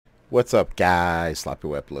What's up, guys? Sloppy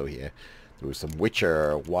Wet Blue here. There was some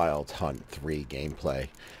Witcher Wild Hunt 3 gameplay.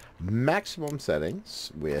 Maximum settings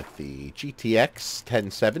with the GTX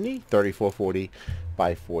 1070 3440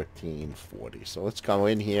 by 1440. So let's go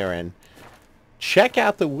in here and check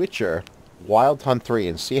out the Witcher Wild Hunt 3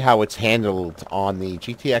 and see how it's handled on the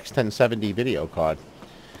GTX 1070 video card.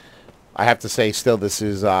 I have to say, still, this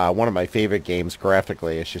is one of my favorite games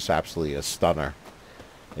graphically. It's just absolutely a stunner.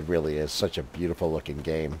 It really is such a beautiful looking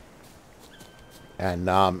game.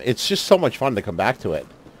 And it's just so much fun to come back to it.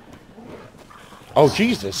 Oh,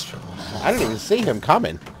 Jesus. I didn't even see him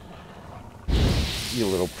coming. You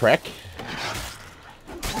little prick.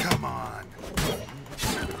 Come on.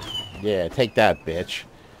 Yeah, take that, bitch.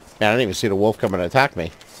 Man, I didn't even see the wolf come and attack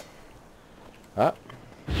me. Oh.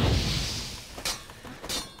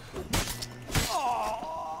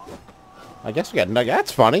 I guess we got nugget.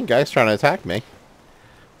 That's funny. Guy's trying to attack me.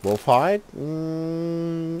 Wolf hide?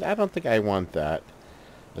 I don't think I want that.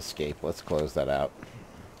 Escape. Let's close that out.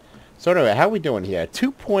 So anyway, how are we doing here?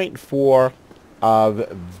 2.4 of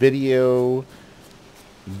video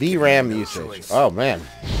VRAM usage. Oh, man.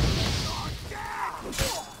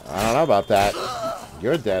 I don't know about that.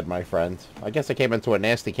 You're dead, my friend. I guess I came into a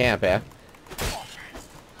nasty camp, eh?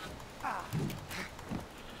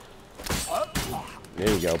 There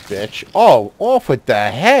you go, bitch. Oh, off with the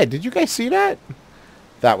head. Did you guys see that?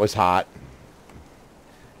 That was hot.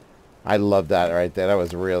 I love that right there. That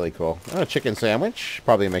was really cool. Oh, a chicken sandwich.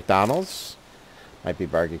 Probably McDonald's. Might be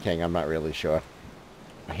Burger King. I'm not really sure.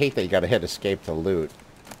 I hate that you got to hit escape to loot.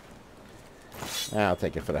 I'll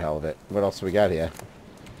take it for the hell of it. What else we got here?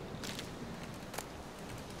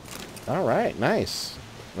 Alright, nice.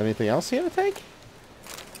 Anything else here to take?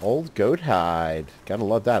 Old goat hide. Gotta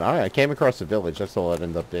love that. Alright, I came across the village. That's all it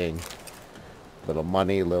ended up being. Little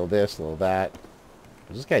money, little this, little that.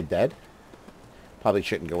 Is this guy dead? Probably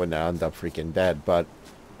shouldn't go in there. I'll end up freaking dead, but...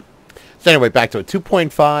 So anyway, back to it.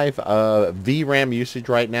 2.5 VRAM usage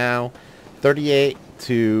right now. 38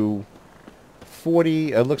 to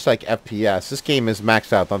 40. It looks like FPS. This game is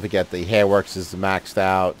maxed out. Don't forget the HAIRWORKS is maxed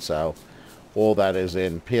out, so all that is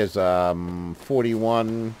in. Here's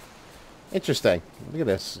 41. Interesting. Look at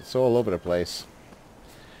this. It's all over the place.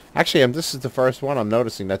 Actually, this is the first one I'm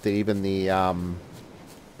noticing that even the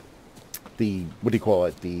what do you call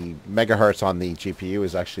it? The megahertz on the GPU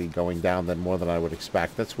is actually going down more than I would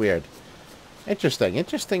expect. That's weird. Interesting.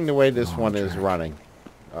 Interesting the way this one is running.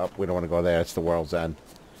 Oh, we don't want to go there. It's the world's end.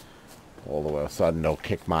 All the way of a sudden, they'll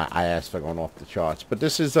kick my ass for going off the charts. But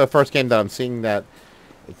this is the first game that I'm seeing that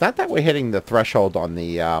it's not that we're hitting the threshold on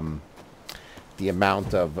the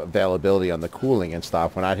amount of availability on the cooling and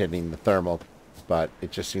stuff. We're not hitting the thermal, but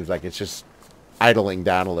it just seems like it's just idling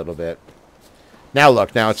down a little bit. Now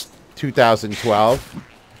look, now it's 2012.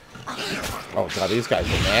 Oh god, these guys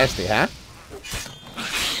are nasty, huh?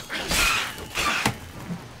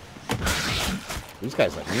 These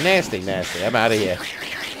guys are nasty, nasty. I'm out of here.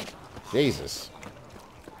 Jesus.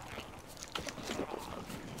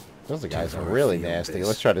 Those guys are really nasty.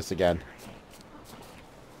 Let's try this again.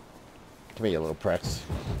 Come here, you little pricks.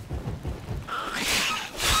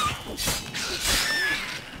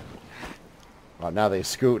 Oh, now they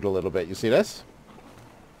scoot a little bit. You see this?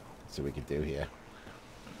 Let's see what we can do here.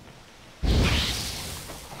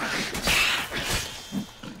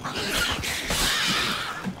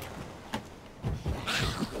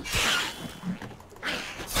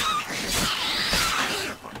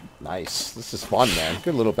 Nice. This is fun, man.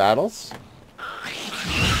 Good little battles.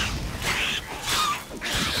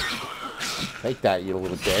 Take that, you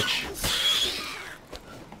little bitch.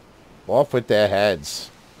 Off with their heads.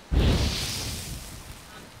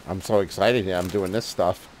 I'm so excited here. I'm doing this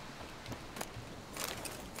stuff.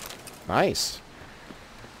 Nice.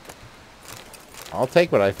 I'll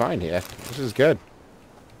take what I find here. This is good.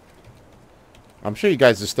 I'm sure you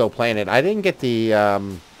guys are still playing it. I didn't get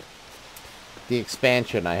the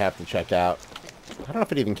expansion I have to check out. I don't know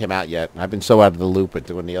if it even came out yet. I've been so out of the loop at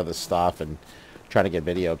doing the other stuff and trying to get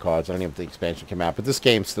video cards. I don't even think the expansion came out. But this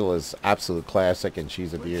game still is absolute classic, and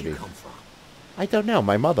she's a beauty. I don't know.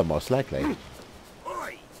 My mother, most likely.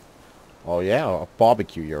 Oh, yeah? I'll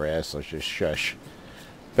barbecue your ass, so just shush.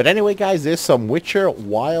 But anyway, guys, there's some Witcher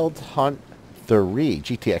Wild Hunt 3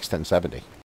 GTX 1070.